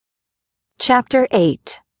Chapter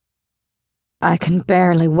 8. "I can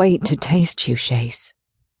barely wait to taste you, Chase,"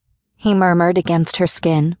 he murmured against her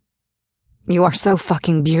skin. "You are so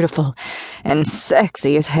fucking beautiful and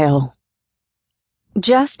sexy as hell."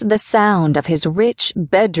 Just the sound of his rich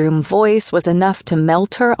bedroom voice was enough to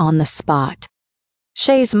melt her on the spot.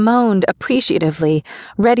 Chase moaned appreciatively,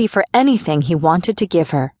 ready for anything he wanted to give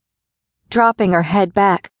her. Dropping her head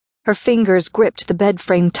back, her fingers gripped the bed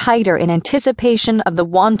frame tighter in anticipation of the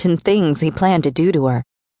wanton things he planned to do to her.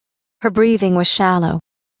 Her breathing was shallow,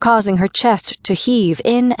 causing her chest to heave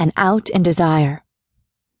in and out in desire.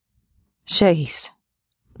 "Chase,"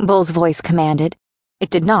 Bull's voice commanded.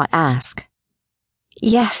 It did not ask.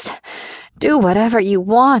 "Yes, do whatever you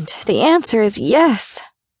want. The answer is yes."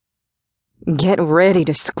 "Get ready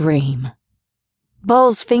to scream."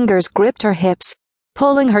 Bull's fingers gripped her hips,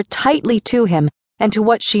 pulling her tightly to him and to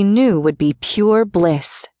what she knew would be pure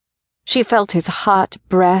bliss. She felt his hot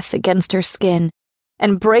breath against her skin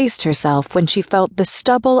and braced herself when she felt the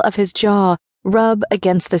stubble of his jaw rub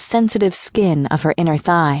against the sensitive skin of her inner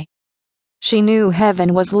thigh. She knew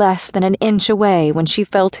heaven was less than an inch away when she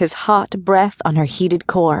felt his hot breath on her heated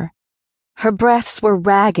core. Her breaths were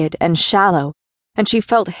ragged and shallow, and she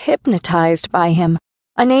felt hypnotized by him,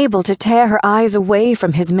 unable to tear her eyes away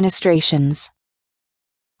from his ministrations.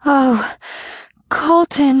 "Oh,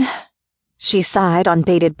 Colton," she sighed on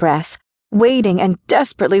bated breath, waiting and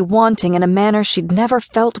desperately wanting in a manner she'd never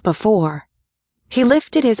felt before. He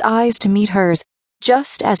lifted his eyes to meet hers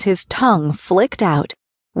just as his tongue flicked out,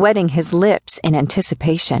 wetting his lips in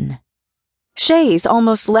anticipation. Chase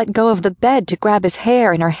almost let go of the bed to grab his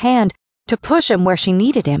hair in her hand to push him where she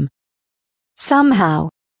needed him. Somehow,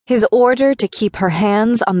 his order to keep her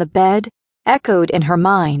hands on the bed echoed in her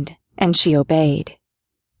mind, and she obeyed.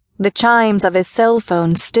 The chimes of his cell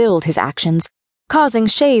phone stilled his actions, causing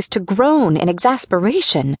Chase to groan in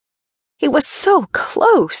exasperation. He was so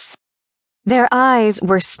close. Their eyes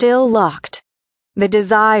were still locked, the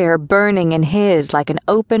desire burning in his like an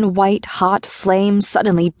open white hot flame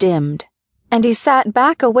suddenly dimmed, and he sat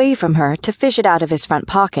back away from her to fish it out of his front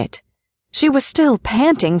pocket. She was still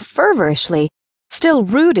panting fervorishly, still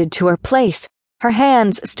rooted to her place, her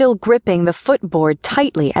hands still gripping the footboard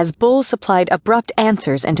tightly as Bull supplied abrupt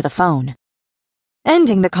answers into the phone.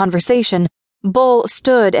 Ending the conversation, Bull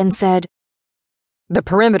stood and said, "The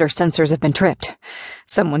perimeter sensors have been tripped.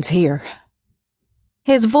 Someone's here."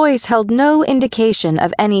 His voice held no indication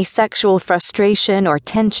of any sexual frustration or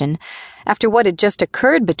tension after what had just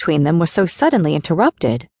occurred between them was so suddenly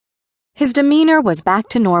interrupted. His demeanor was back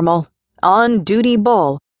to normal, on-duty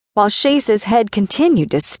Bull, while Chase's head continued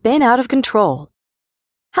to spin out of control.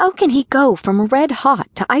 How can he go from red-hot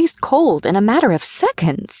to ice-cold in a matter of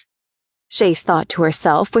seconds? Chase thought to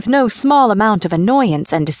herself with no small amount of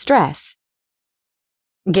annoyance and distress.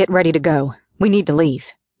 "Get ready to go. We need to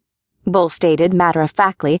leave," Bull stated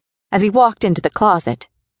matter-of-factly as he walked into the closet.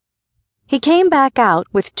 He came back out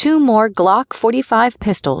with 2 more Glock 45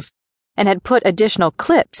 pistols and had put additional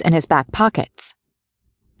clips in his back pockets.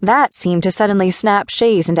 That seemed to suddenly snap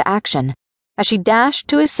Chase into action as she dashed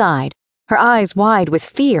to his side, her eyes wide with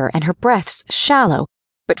fear and her breaths shallow,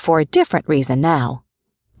 but for a different reason now.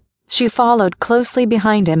 She followed closely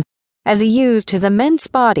behind him as he used his immense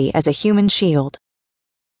body as a human shield.